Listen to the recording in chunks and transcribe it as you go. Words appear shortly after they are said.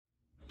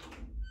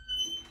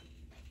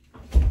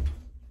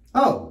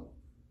Oh,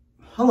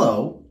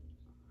 hello.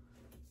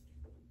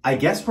 I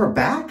guess we're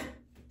back?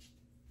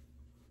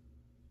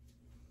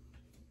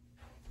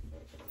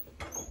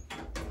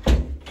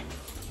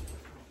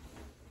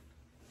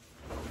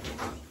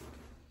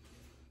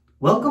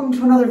 Welcome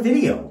to another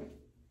video.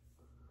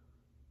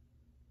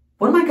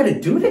 What am I going to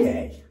do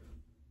today?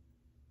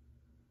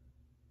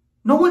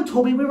 No one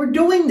told me we were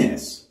doing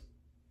this.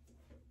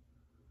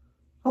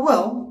 Oh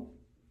well,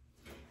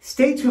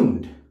 stay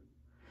tuned,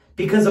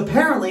 because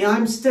apparently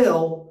I'm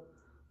still...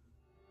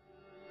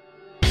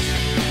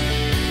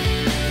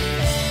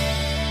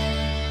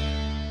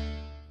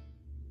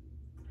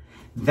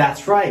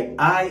 That's right,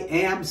 I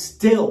am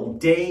still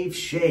Dave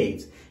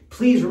Shaves.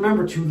 Please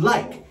remember to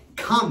like,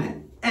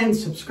 comment, and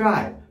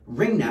subscribe.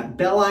 Ring that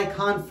bell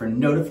icon for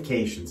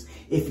notifications.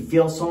 If you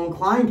feel so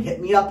inclined, hit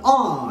me up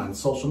on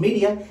social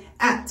media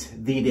at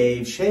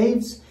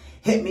TheDaveShaves.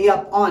 Hit me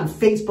up on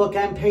Facebook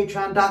and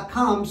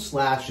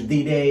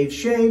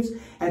Patreon.com/TheDaveShaves.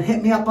 And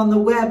hit me up on the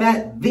web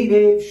at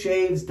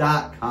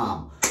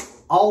TheDaveShaves.com.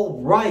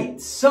 All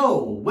right,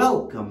 so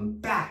welcome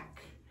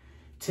back.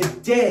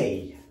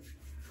 Today,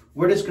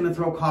 we're just going to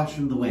throw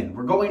caution to the wind.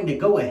 We're going to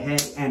go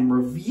ahead and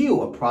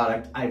review a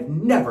product I've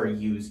never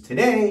used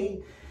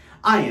today.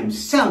 I am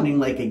sounding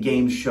like a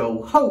game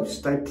show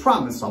host. I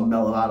promise I'll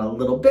mellow out a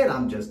little bit.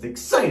 I'm just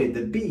excited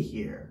to be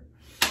here.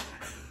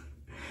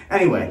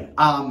 Anyway,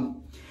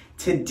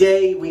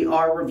 today we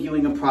are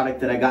reviewing a product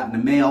that I got in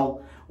the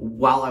mail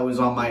while I was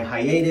on my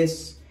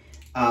hiatus.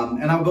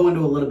 And I'll go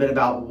into a little bit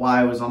about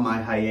why I was on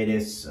my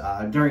hiatus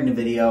during the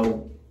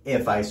video,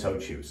 if I so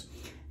choose.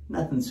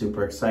 Nothing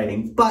super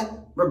exciting, but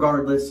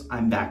regardless,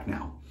 I'm back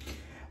now.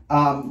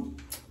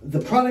 The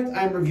product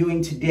I'm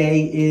reviewing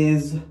today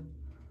is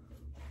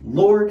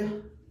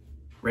Lord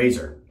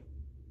Razor.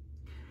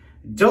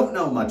 Don't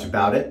know much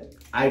about it.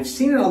 I've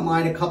seen it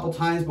online a couple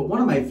times, but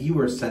one of my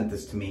viewers sent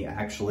this to me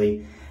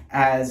actually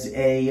as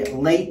a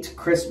late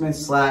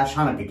Christmas /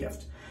 Hanukkah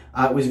gift.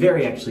 It was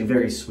actually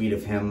very sweet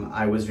of him.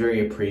 I was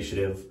very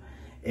appreciative.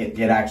 It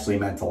actually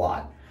meant a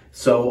lot.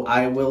 So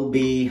I will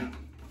be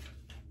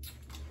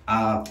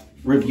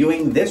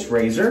reviewing this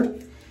razor.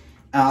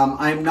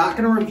 I'm not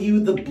going to review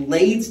the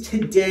blades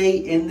today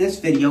in this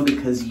video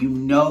because you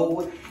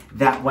know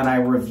that when I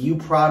review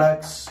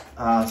products,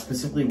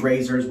 specifically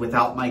razors,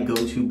 without my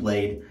go-to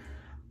blade,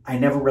 I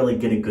never really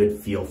get a good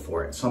feel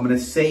for it. So I'm going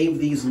to save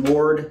these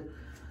Lord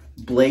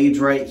blades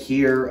right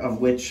here,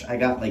 of which I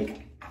got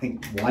like, I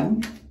think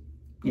one.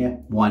 Yeah,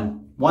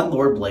 one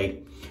Lord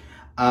blade.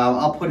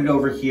 I'll put it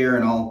over here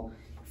and I'll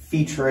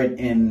feature it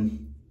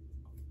in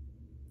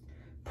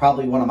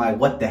probably one of my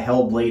what the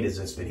hell blade is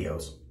this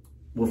videos.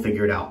 We'll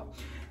figure it out.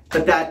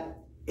 But that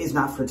is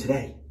not for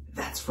today.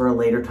 That's for a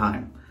later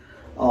time.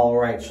 All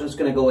right, so I'm just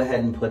gonna go ahead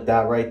and put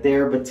that right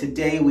there. But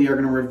today we are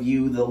gonna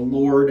review the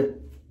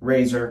Lord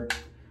razor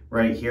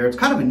right here. It's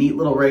kind of a neat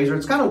little razor.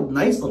 It's got a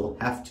nice little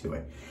heft to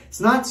it. It's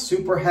not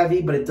super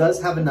heavy, but it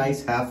does have a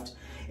nice heft.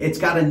 It's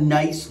got a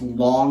nice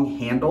long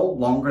handle,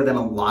 longer than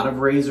a lot of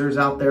razors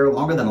out there,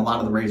 longer than a lot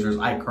of the razors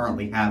I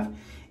currently have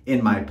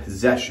in my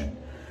possession.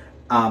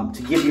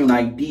 To give you an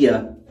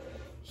idea,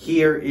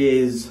 here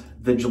is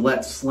the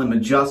Gillette Slim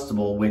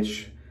Adjustable,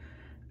 which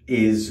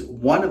is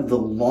one of the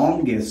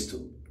longest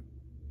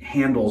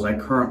handles I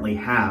currently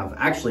have.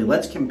 Actually,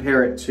 let's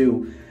compare it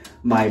to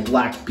my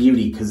Black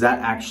Beauty, because that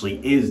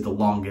actually is the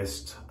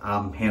longest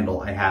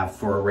handle I have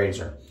for a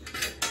razor.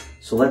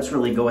 So let's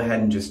really go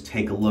ahead and just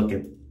take a look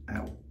at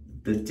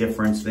the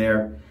difference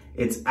there.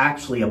 It's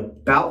actually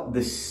about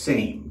the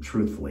same,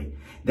 truthfully.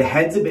 The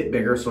head's a bit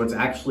bigger, so it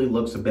actually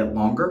looks a bit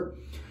longer.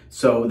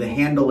 So the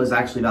handle is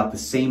actually about the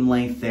same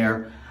length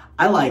there.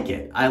 I like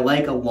it. I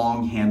like a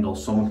long handle,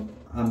 so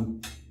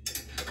I'm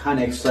kind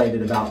of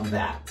excited about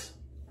that.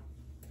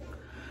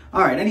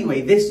 All right,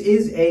 anyway, this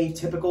is a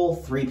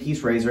typical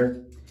 3-piece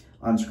razor.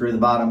 Unscrew the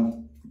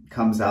bottom,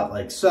 comes out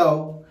like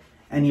so,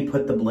 and you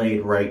put the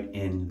blade right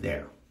in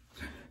there.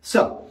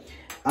 So,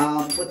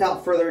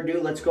 without further ado,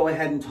 let's go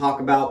ahead and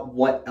talk about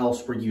what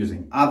else we're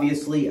using.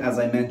 Obviously, as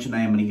I mentioned,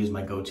 I am going to use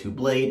my go-to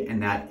blade,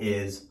 and that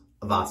is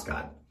a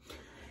Voskhod.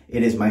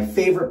 It is my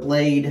favorite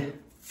blade,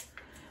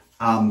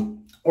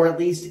 or at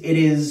least it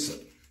is...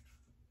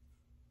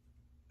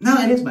 No,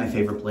 it is my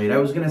favorite blade. I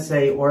was going to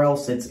say, or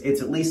else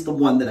it's at least the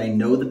one that I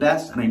know the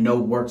best and I know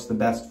works the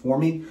best for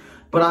me.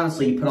 But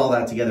honestly, you put all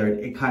that together,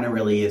 it kind of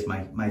really is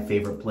my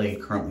favorite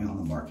blade currently on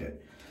the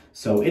market.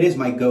 So it is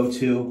my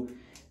go-to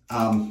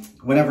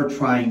whenever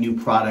trying new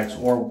products,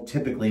 or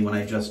typically when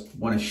I just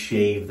want to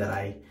shave that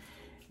I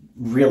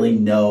really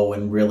know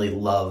and really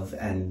love,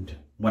 and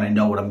when I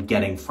know what I'm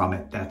getting from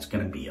it, that's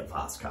going to be a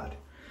Voskhod.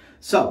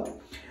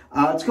 So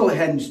let's go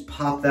ahead and just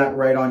pop that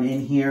right on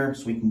in here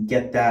so we can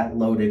get that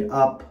loaded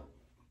up.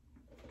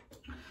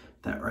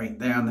 That right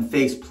there on the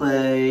face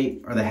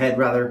plate, or the head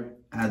rather,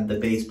 add the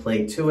base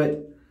plate to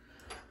it,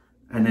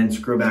 and then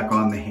screw back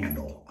on the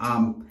handle.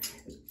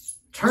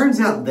 Turns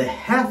out the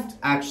heft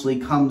actually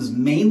comes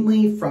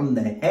mainly from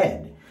the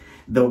head.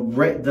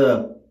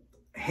 The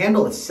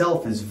handle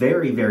itself is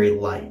very, very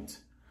light.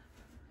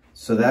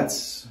 So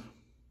that's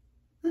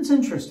That's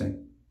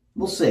interesting.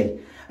 We'll see.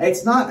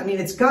 It's not, I mean,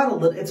 it's got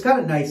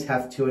a nice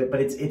heft to it,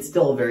 but it's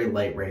still a very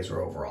light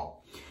razor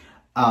overall.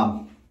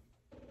 But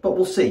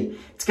we'll see.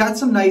 It's got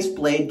some nice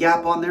blade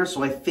gap on there,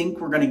 so I think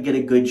we're going to get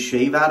a good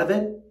shave out of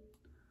it.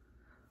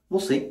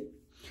 We'll see.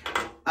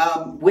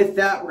 With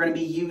that, we're going to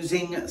be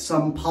using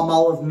some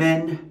Palmolive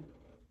Men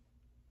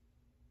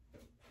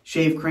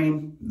shave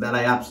cream that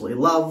I absolutely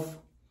love.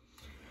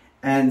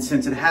 And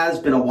since it has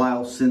been a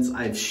while since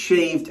I've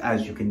shaved,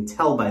 as you can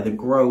tell by the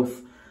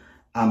growth,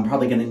 I'm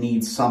probably going to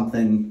need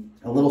something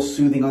a little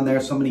soothing on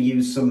there. So I'm going to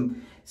use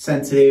some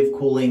sensitive,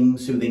 cooling,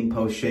 soothing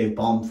post-shave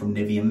balm from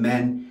Nivea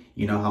Men.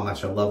 You know how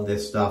much I love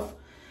this stuff.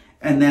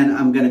 And then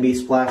I'm going to be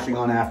splashing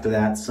on after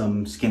that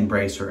some Skin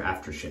Bracer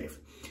Aftershave.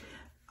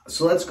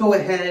 So let's go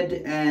ahead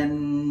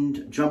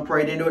and jump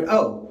right into it.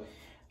 Oh,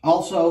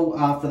 also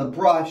for the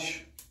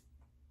brush,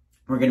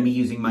 we're going to be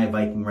using my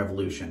Viking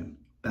Revolution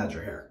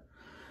Badger Hair.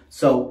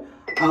 So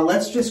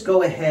let's just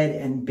go ahead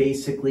and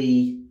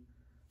basically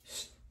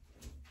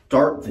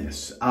start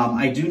this.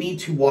 I do need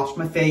to wash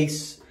my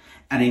face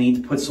and I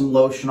need to put some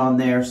lotion on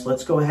there. So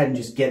let's go ahead and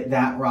just get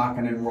that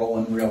rocking and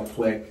rolling real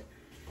quick.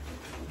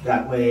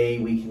 That way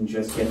we can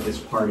just get this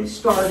party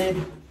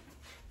started,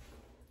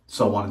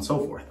 so on and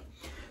so forth.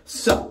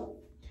 So,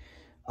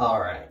 all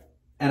right.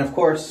 And of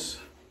course,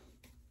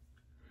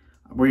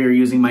 we are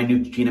using my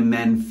Neutrogena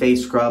Men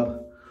face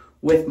scrub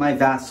with my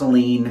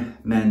Vaseline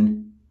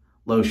Men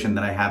lotion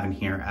that I have in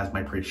here as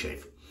my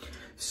pre-shave.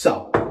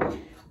 So,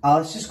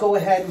 let's just go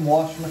ahead and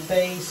wash my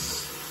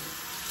face.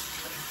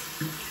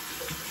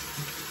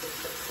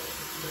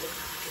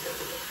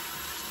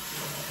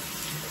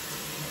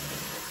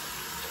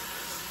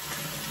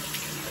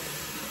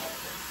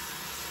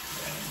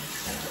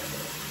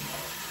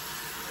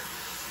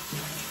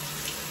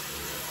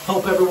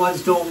 Hope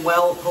everyone's doing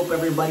well. Hope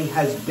everybody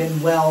has been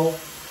well.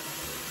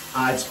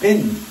 It's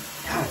been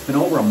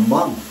over a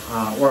month,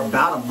 or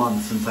about a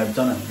month since I've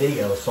done a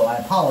video, so I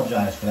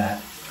apologize for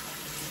that.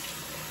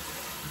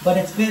 But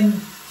it's been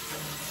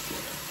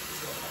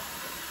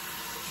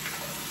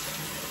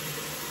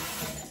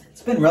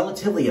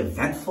relatively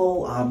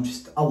eventful.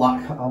 Just a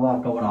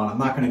lot going on. I'm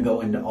not going to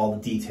go into all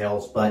the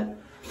details, but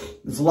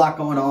there's a lot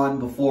going on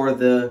before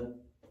the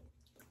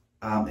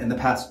in the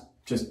past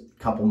just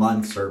couple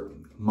months or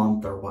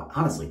month or what,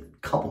 honestly,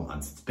 couple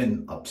months. It's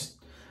been just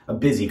a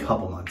busy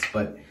couple months,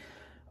 but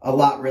a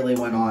lot really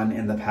went on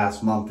in the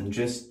past month and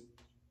just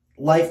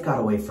life got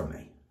away from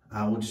me.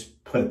 We'll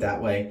just put it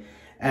that way.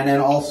 And then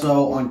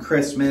also on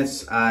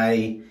Christmas,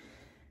 I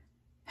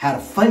had a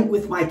fight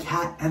with my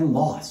cat and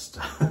lost.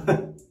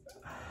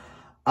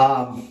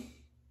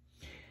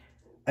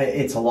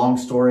 It's a long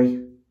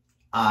story.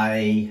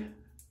 I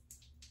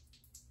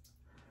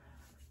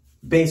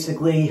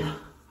basically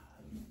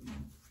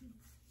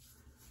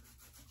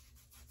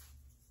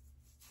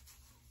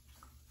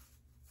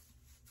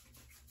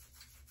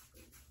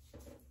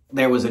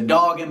there was a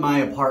dog in my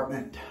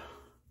apartment,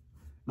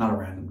 not a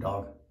random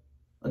dog,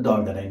 a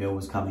dog that I knew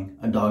was coming,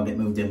 a dog that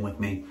moved in with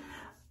me.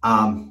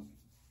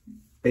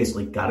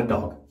 Basically got a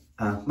dog,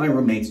 my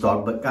roommate's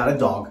dog, but got a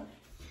dog.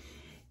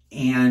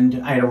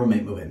 And I had a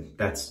roommate move in.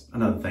 That's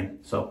another thing.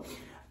 So,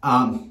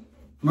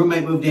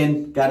 roommate moved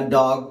in, got a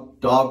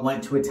dog. Dog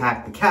went to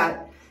attack the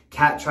cat.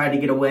 Cat tried to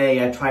get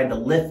away. I tried to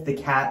lift the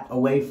cat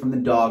away from the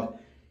dog.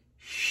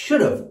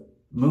 Should have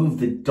moved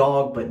the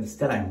dog, but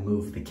instead I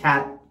moved the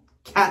cat.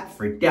 Cat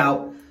freaked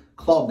out,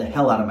 clawed the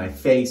hell out of my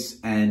face,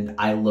 and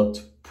I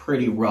looked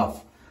pretty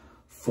rough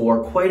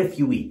for quite a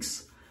few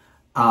weeks.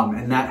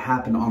 And that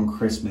happened on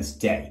Christmas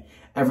Day.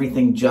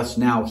 Everything just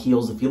now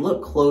heals. If you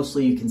look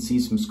closely, you can see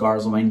some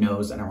scars on my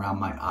nose and around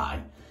my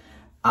eye.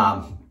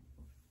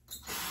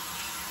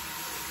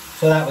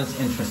 So that was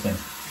interesting.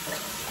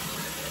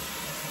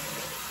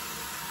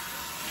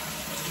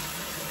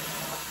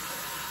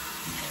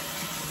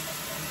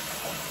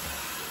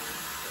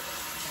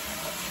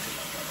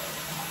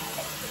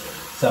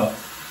 So,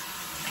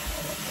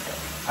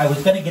 I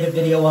was going to get a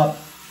video up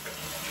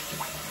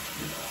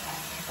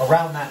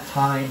around that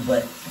time,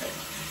 but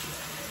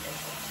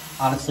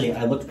honestly,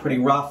 I looked pretty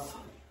rough.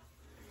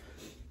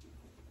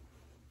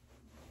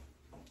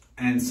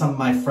 And some of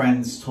my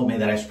friends told me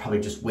that I should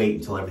probably just wait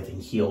until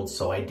everything healed,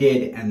 so I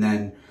did. And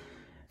then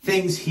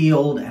things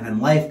healed, and then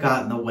life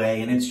got in the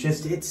way, and it's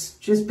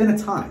just been a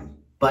time.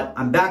 But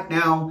I'm back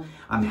now.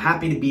 I'm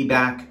happy to be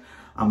back.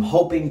 I'm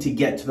hoping to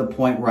get to the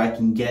point where I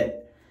can get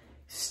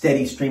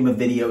steady stream of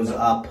videos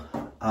up.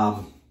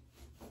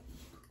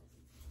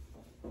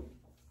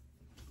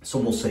 So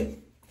we'll see.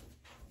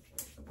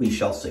 We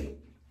shall see.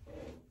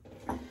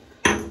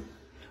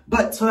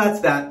 But so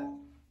that's that.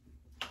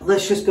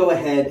 Let's just go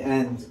ahead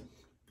and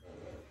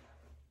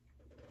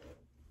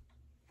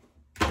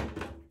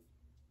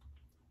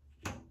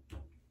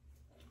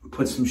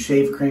put some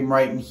shave cream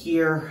right in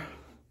here.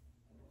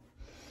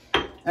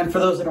 And for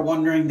those that are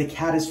wondering, the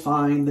cat is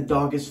fine, the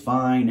dog is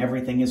fine,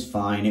 everything is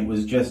fine. It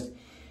was just,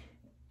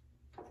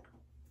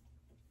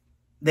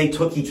 they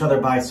took each other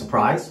by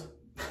surprise.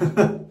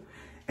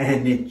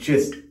 And it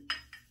just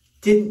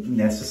didn't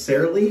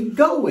necessarily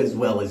go as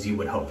well as you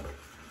would hope.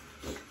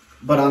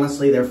 but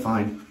honestly, they're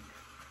fine.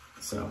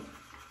 So.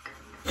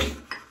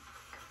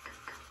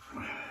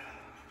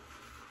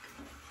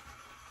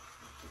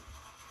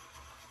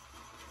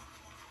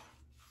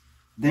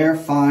 They're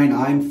fine,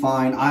 I'm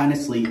fine.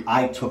 Honestly,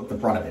 I took the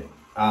brunt of it.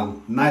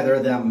 Neither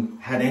of them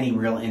had any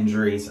real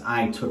injuries.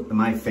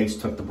 My face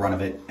took the brunt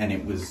of it, and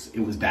it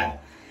was bad.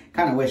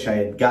 Kind of wish I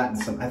had gotten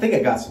some. I think I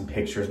got some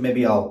pictures.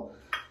 Maybe I'll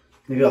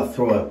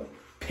throw a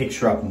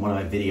picture up in one of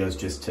my videos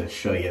just to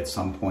show you at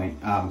some point.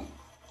 It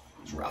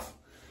was rough.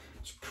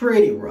 It's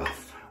pretty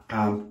rough.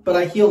 But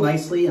I heal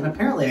nicely, and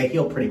apparently I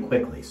heal pretty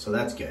quickly, so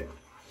that's good.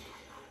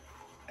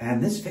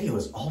 And this video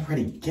is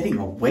already getting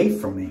away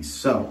from me,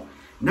 so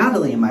not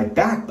only am I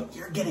back, but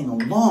you're getting a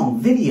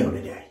long video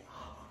today.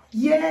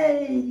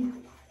 Yay!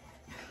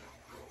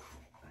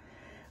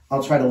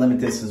 I'll try to limit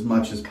this as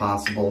much as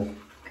possible.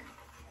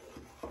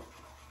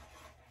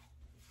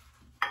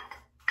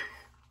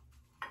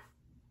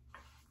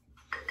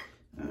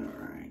 All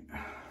right.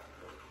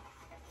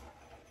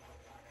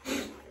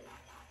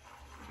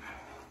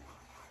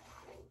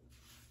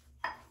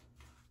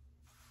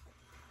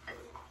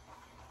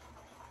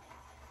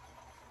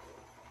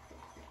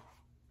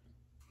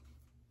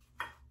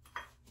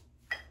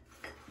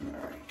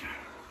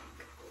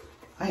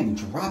 I am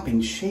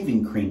dropping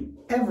shaving cream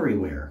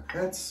everywhere.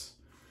 That's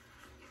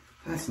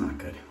not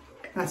good.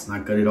 That's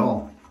not good at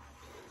all.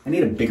 I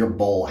need a bigger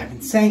bowl. I've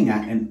been saying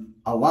that in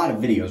a lot of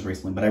videos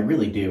recently, but I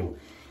really do.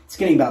 It's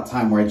getting about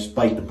time where I just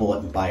bite the bullet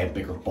and buy a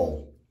bigger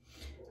bowl.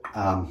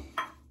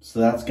 So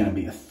that's going to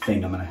be a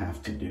thing I'm going to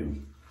have to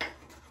do.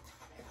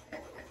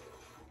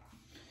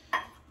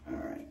 All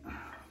right.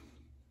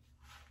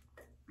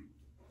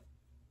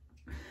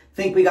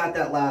 Think we got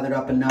that lathered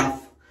up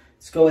enough.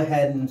 Let's go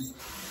ahead and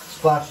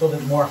splash a little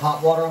bit more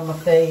hot water on my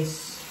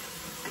face.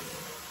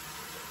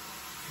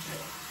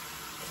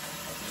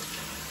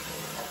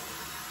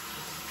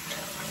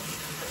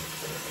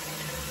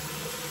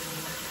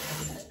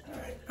 All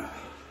right.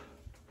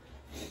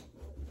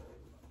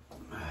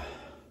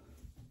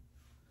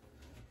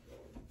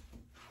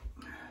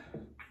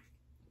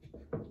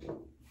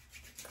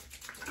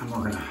 And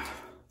we're gonna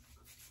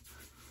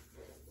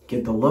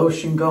get the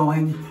lotion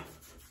going.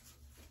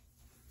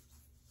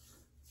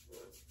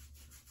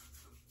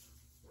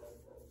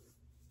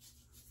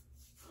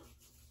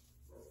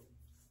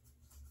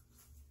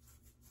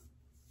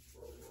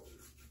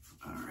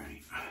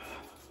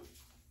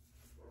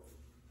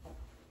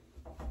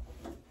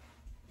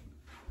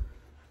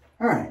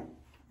 All right,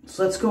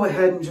 so let's go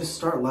ahead and just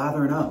start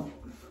lathering up.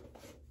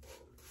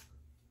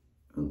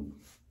 Ooh.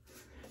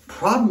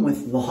 Problem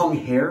with long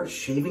hair,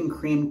 shaving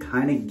cream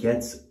kind of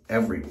gets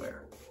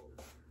everywhere.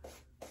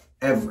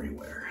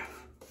 Everywhere.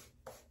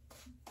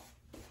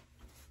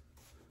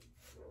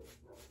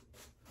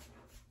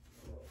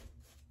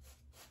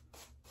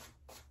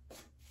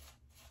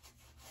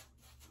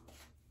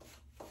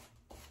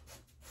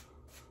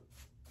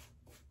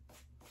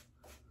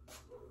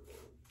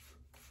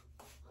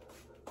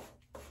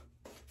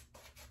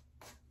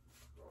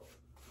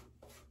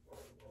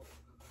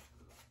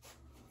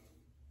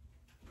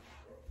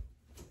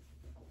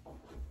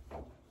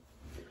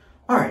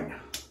 All right,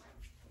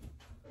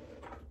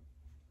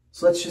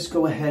 so let's just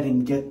go ahead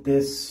and get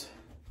this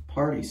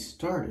party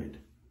started.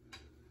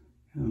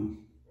 Oh.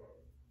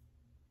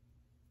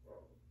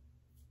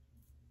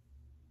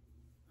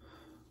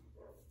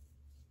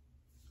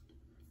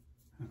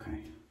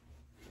 Okay,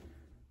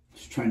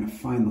 just trying to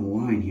find the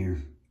line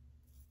here.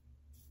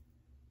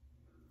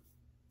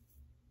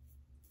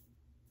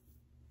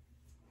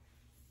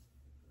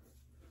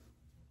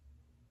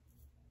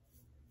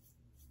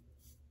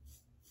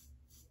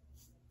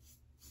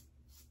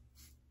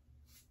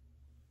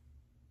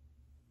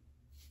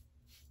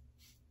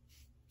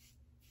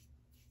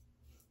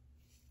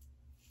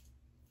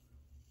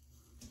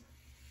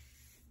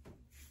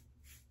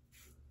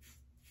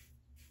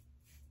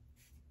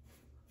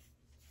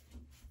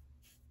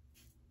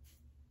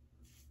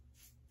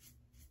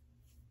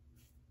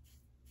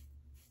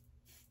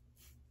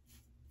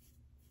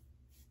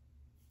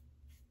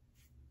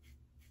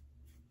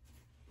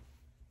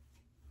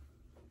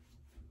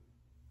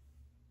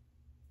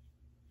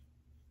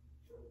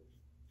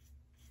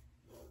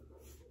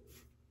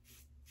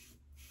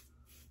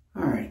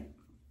 All right,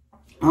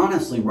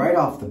 honestly, right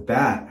off the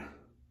bat,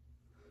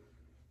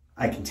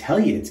 I can tell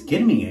you it's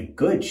getting me a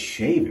good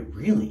shave. It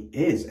really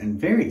is, and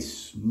very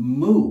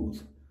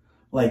smooth.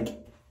 Like,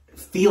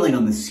 feeling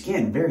on the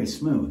skin, very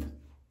smooth.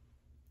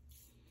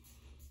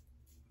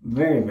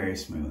 Very, very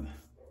smooth.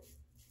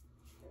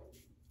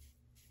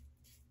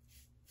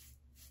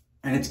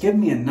 And it's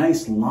giving me a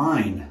nice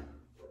line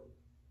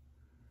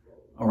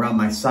around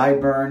my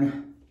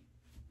sideburn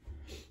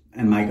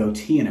and my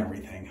goatee and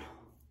everything.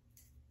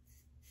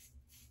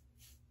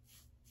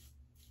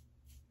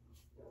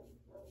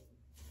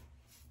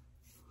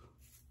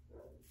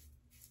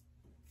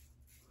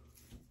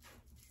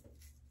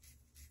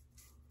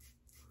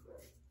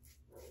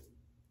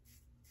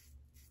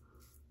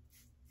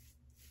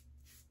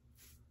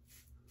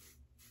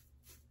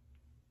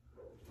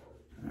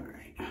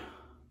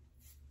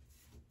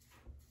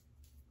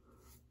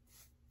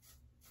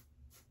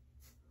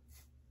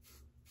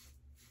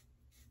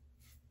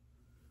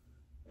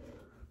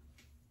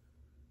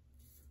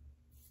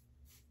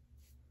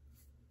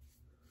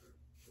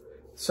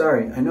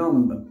 Sorry, I know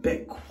I'm a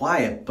bit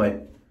quiet,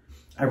 but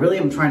I really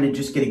am trying to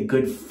just get a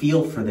good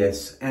feel for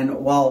this. And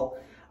while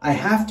I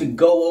have to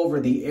go over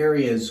the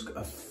areas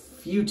a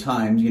few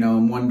times, you know,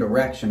 in one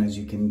direction, as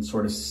you can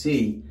sort of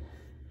see,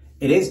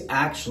 it is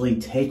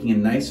actually taking a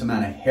nice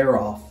amount of hair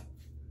off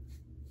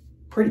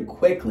pretty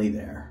quickly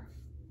there.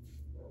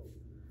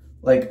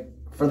 Like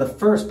for the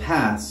first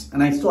pass,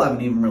 and I still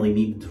haven't even really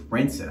needed to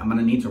rinse it. I'm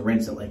gonna need to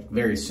rinse it like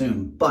very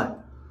soon, but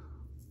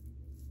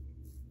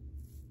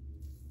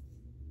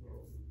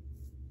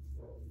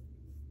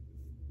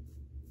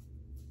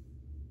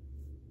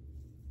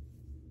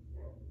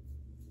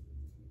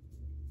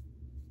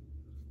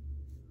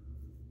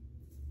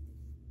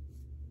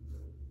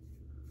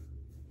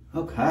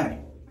okay.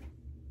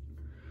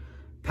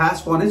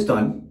 Pass one is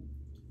done.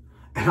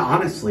 And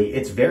honestly,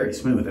 it's very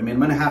smooth. I mean, I'm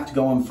going to have to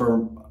go in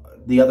for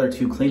the other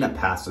two cleanup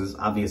passes,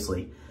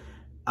 obviously.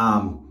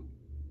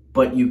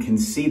 But you can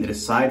see that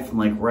aside from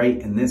like right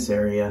in this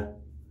area,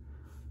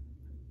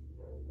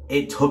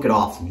 it took it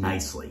off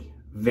nicely.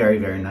 Very,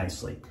 very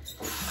nicely.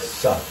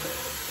 So.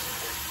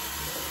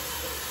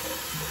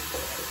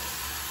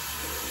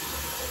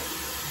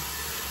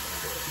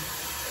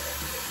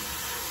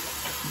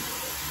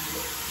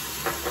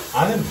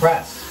 I'm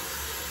impressed.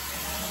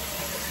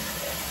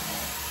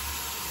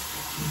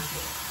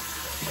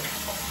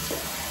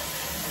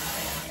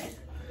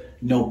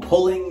 No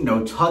pulling,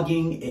 no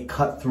tugging. It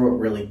cut through it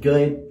really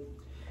good.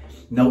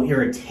 No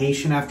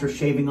irritation after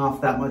shaving off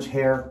that much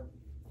hair.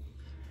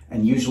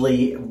 And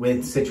usually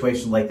with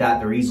situations like that,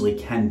 there easily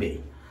can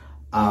be.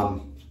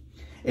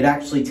 It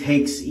actually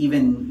takes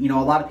even, you know,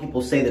 a lot of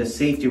people say that a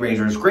safety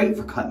razor is great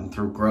for cutting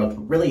through growth.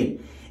 But really,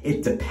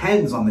 it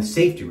depends on the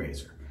safety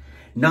razor.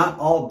 Not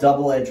all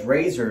double-edged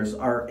razors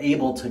are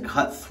able to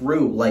cut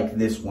through like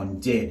this one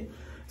did.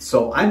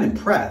 So I'm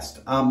impressed.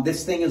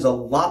 This thing is a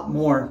lot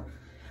more,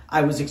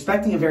 I was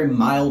expecting a very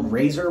mild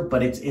razor,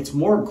 but it's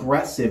more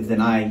aggressive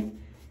than I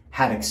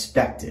had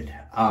expected.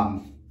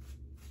 And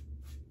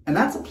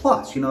that's a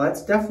plus, you know,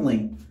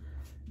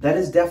 that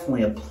is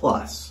definitely a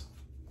plus.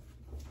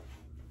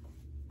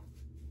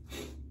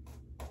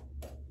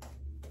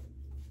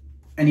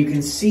 And you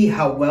can see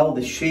how well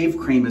the shave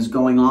cream is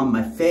going on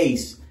my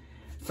face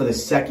for the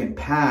second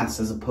pass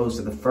as opposed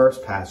to the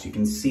first pass. You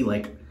can see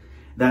like,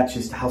 that's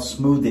just how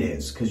smooth it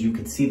is because you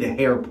could see the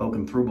hair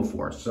poking through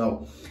before.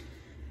 So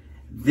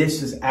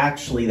this is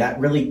actually, that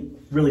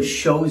really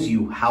shows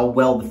you how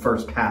well the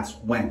first pass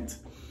went.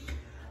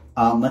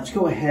 Let's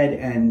go ahead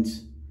and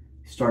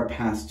start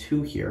pass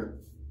 2 here.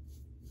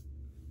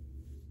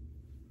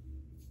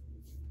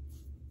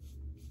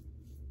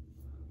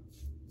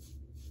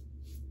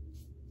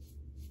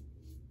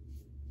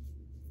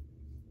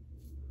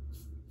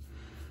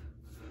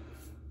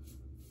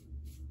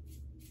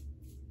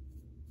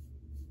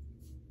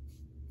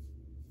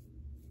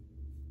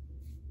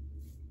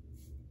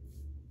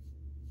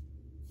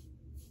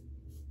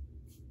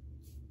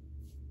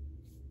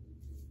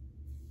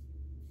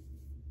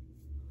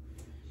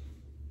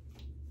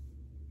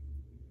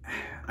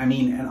 I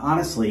mean, and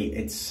honestly,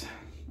 it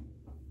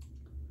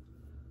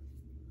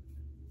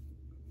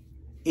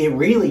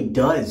really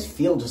does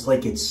feel just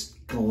like it's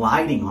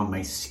gliding on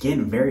my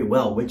skin very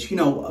well, which, you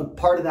know, a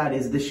part of that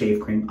is the shave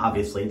cream.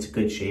 Obviously, it's a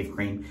good shave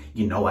cream.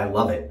 You know, I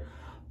love it.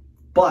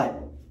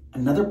 But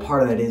another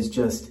part of that is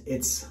just,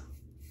 it's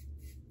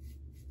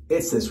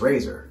this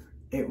razor.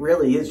 It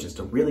really is just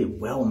a really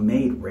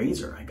well-made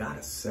razor, I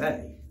gotta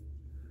say.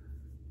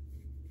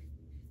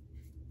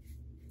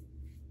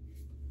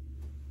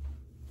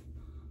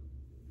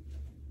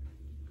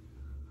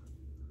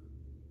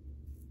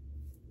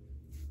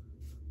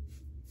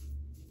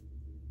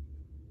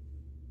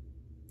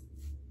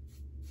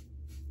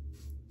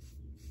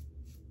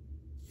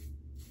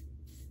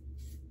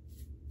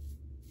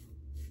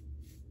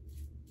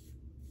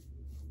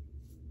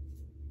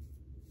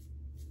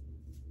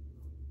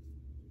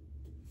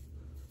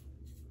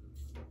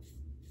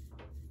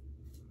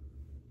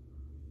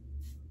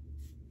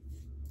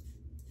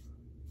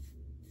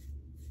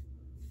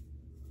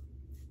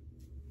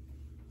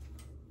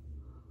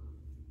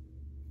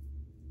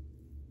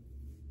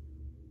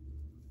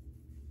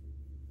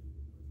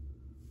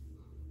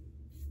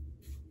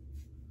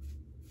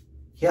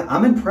 Yeah,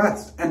 I'm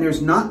impressed. And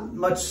there's not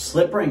much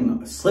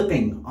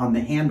slipping on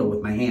the handle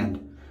with my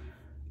hand.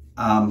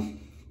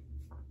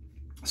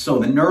 So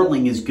the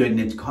knurling is good and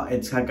it's got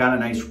a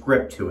nice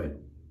grip to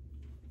it.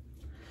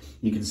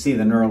 You can see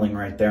the knurling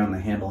right there on the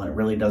handle and it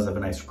really does have a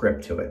nice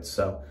grip to it.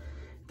 So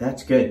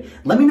that's good.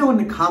 Let me know in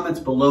the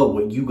comments below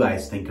what you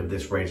guys think of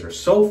this razor.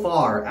 So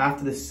far,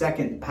 after the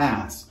second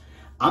pass,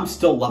 I'm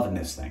still loving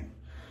this thing.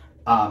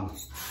 I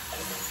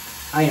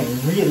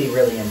am really,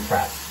 really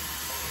impressed.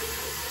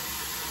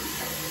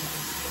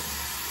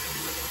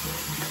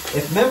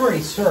 If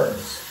memory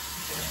serves,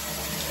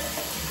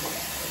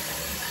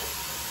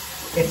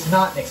 it's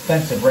not an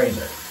expensive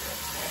razor.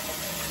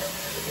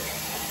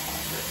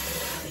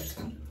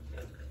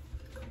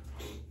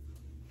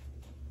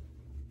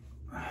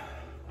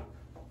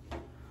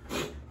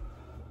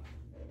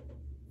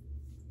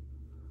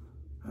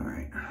 All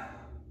right.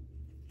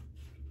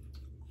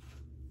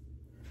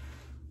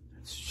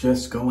 Let's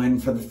just go in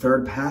for the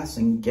third pass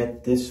and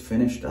get this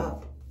finished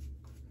up.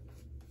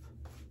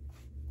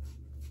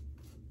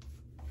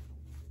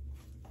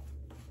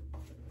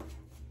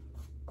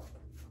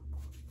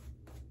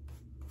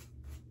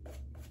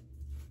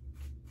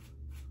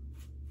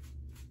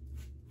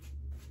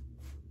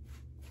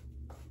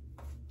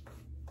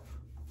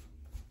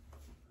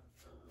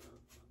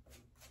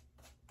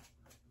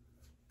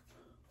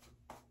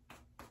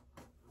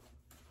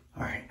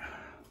 All right,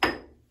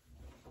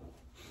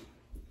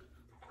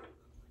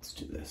 let's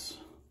do this.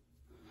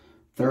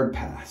 Third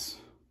pass.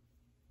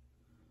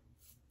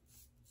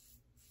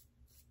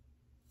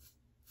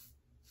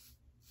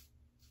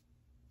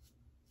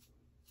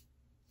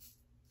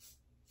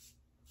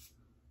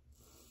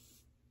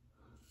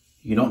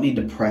 You don't need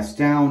to press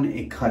down.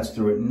 It cuts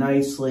through it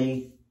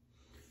nicely,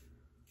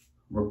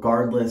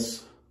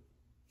 regardless.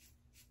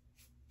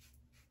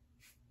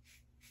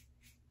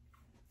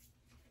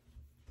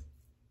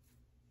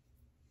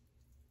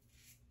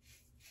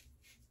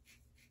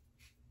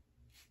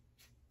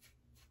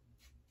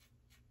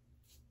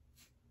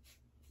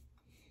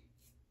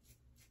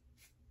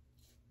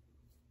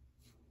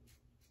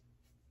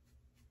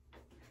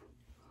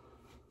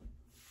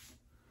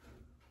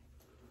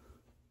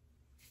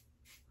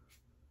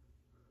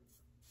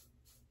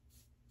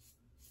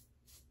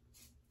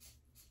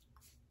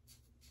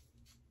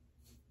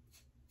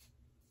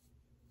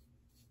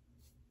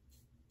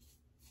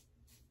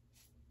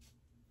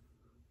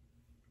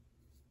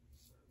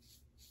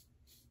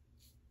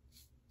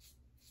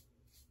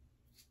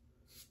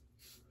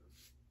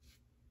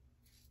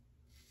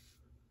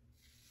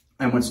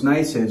 And what's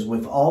nice is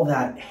with all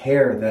that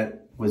hair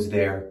that was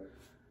there,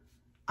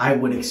 I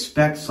would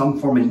expect some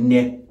form of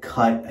nick,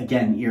 cut,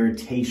 again,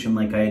 irritation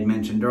like I had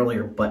mentioned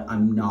earlier, but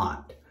I'm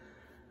not.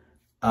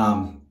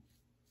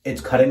 It's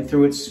cutting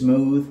through it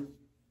smooth.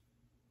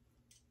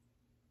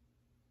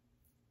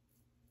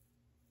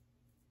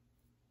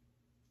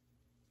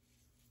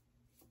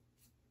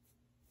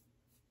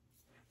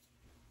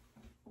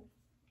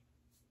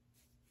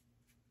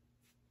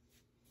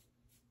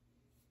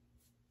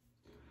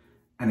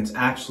 And it's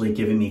actually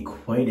giving me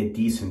quite a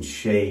decent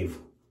shave,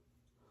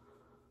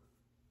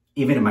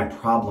 even in my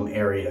problem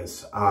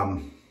areas. I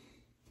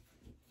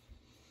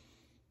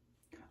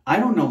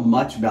don't know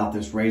much about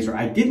this razor.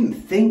 I didn't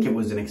think it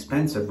was an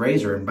expensive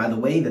razor, and by the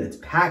way that it's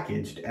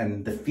packaged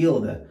and the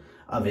feel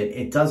of it,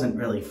 it doesn't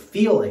really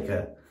feel like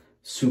a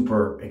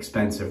super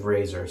expensive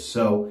razor.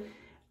 So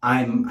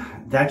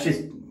that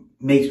just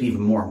makes me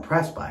even more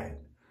impressed by it.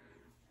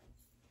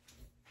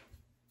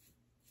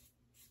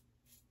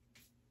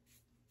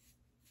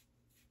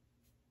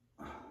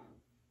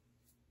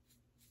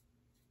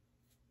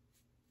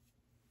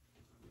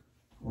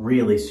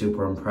 Really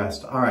super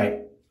impressed. All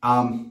right.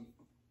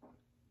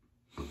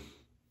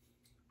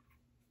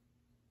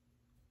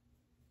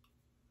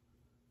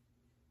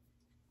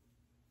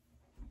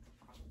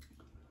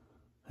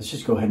 Let's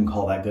just go ahead and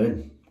call that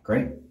good.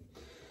 Great.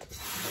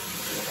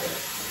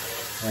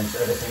 Rinse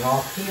everything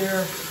off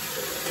here.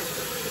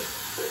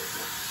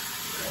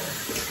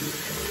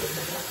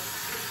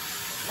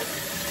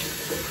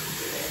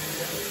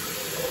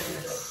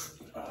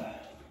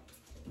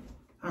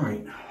 All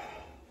right.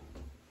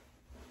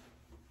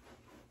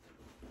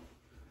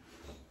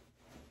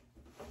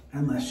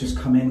 And let's just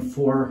come in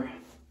for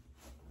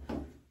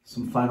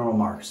some final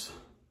remarks.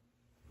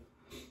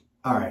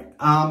 All right,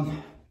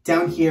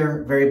 down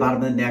here, very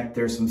bottom of the neck,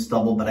 there's some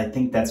stubble, but I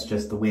think that's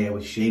just the way I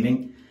was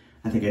shaving.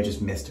 I think I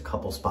just missed a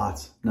couple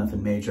spots,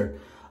 nothing major.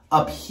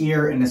 Up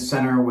here in the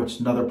center, which is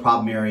another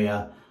problem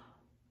area,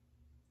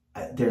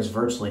 there's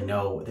virtually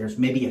no, there's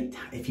maybe,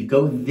 if you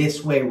go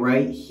this way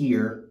right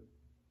here,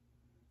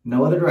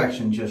 no other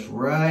direction, just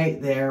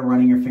right there,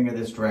 running your finger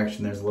this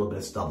direction, there's a little bit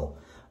of stubble.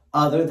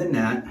 Other than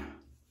that,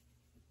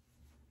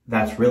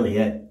 that's really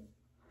it.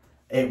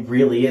 It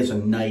really is a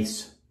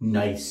nice,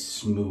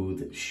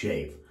 smooth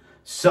shave.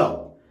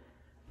 So,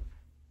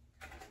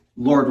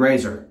 Lord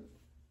Razor,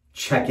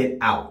 check it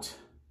out.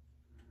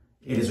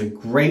 It is a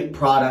great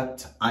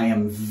product. I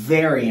am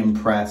very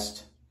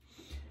impressed.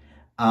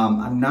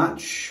 I'm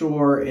not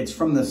sure. It's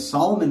from the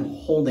Solomon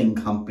Holding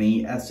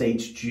Company,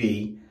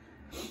 SHG.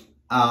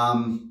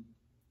 I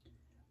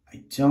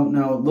don't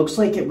know. It looks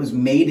like it was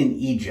made in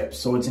Egypt,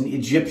 so it's an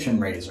Egyptian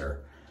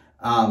razor.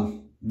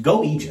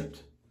 Go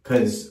Egypt,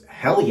 because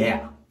hell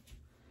yeah.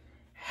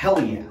 Hell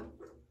yeah.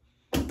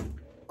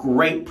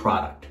 Great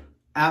product.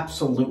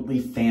 Absolutely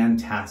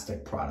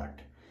fantastic product.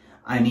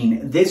 I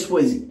mean, this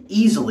was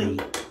easily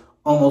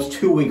almost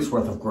 2 weeks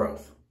worth of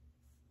growth.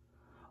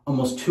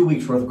 Almost 2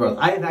 weeks worth of growth.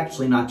 I have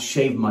actually not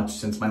shaved much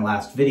since my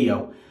last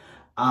video.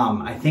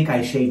 I think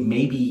I shaved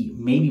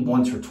maybe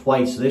once or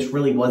twice. So this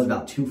really was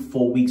about 2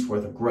 full weeks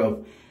worth of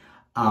growth.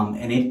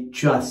 And it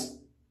just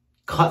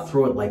cut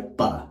through it like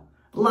butter.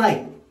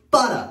 Like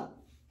butter.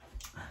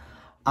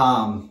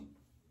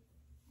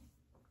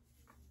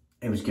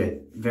 It was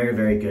good. Very,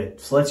 very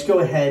good. So let's go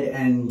ahead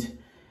and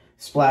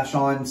splash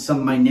on some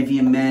of my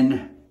Nivea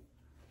Men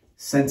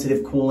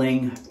Sensitive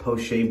Cooling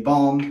Post-Shave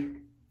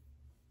Balm.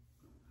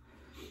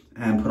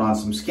 and put on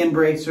some skin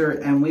bracer,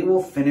 and we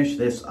will finish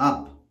this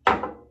up.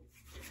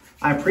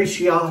 I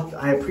appreciate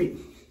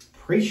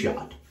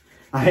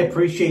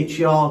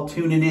y'all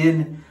tuning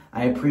in.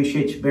 I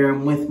appreciate you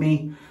bearing with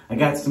me. I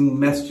got some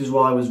messages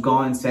while I was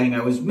gone saying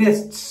I was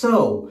missed,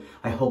 so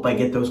I hope I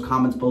get those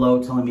comments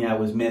below telling me I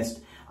was missed.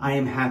 I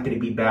am happy to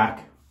be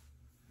back.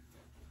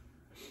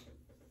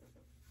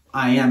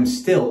 I am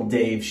still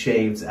Dave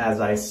Shaves, as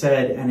I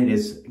said, and it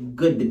is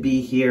good to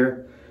be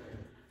here.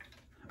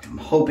 I'm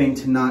hoping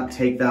to not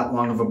take that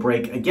long of a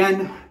break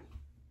again.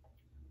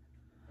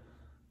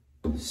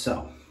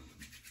 So,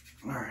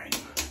 all right.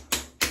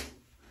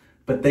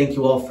 But thank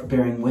you all for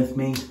bearing with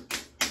me.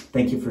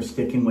 Thank you for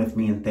sticking with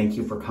me, and thank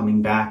you for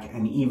coming back.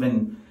 And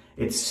even,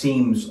 it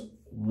seems,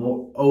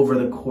 over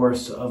the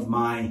course of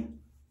my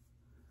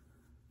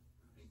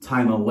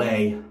time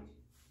away,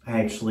 I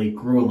actually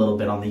grew a little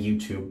bit on the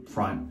YouTube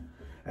front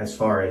as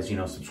far as,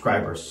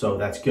 subscribers. So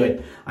that's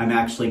good. I'm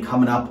actually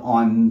coming up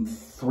on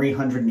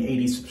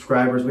 380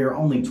 subscribers. We are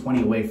only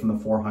 20 away from the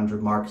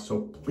 400 mark.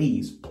 So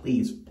please,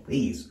 please,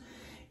 please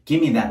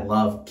give me that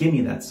love. Give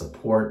me that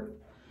support.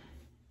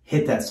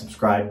 Hit that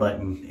subscribe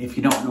button. If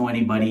you don't know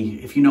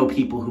anybody, if you know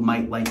people who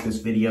might like this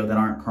video that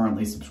aren't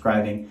currently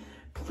subscribing,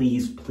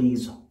 please,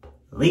 please,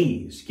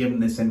 please give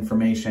them this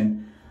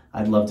information.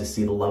 I'd love to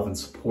see the love and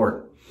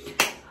support.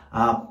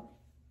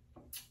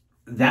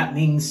 That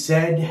being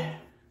said,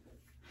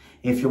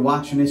 if you're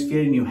watching this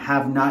video and you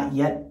have not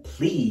yet,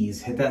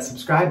 please hit that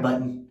subscribe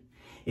button.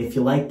 If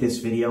you like this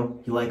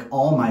video, you like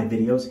all my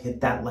videos,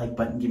 hit that like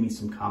button, give me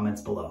some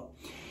comments below.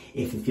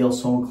 If you feel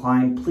so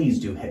inclined, please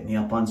do hit me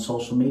up on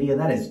social media.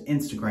 That is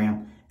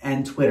Instagram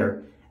and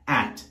Twitter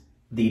at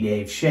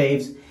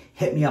TheDaveShaves.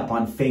 Hit me up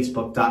on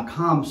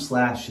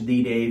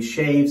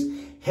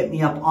Facebook.com/TheDaveShaves. Hit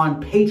me up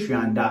on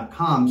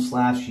Patreon.com/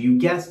 you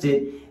guessed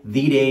it,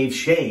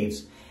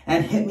 TheDaveShaves.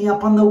 And hit me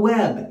up on the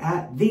web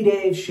at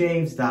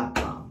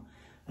TheDaveShaves.com.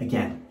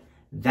 Again,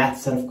 that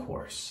said, of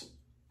course,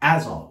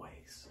 as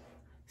always,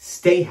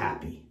 stay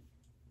happy,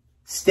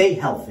 stay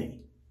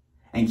healthy,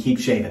 and keep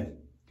shaving.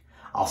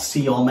 I'll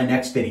see you on my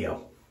next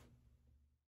video.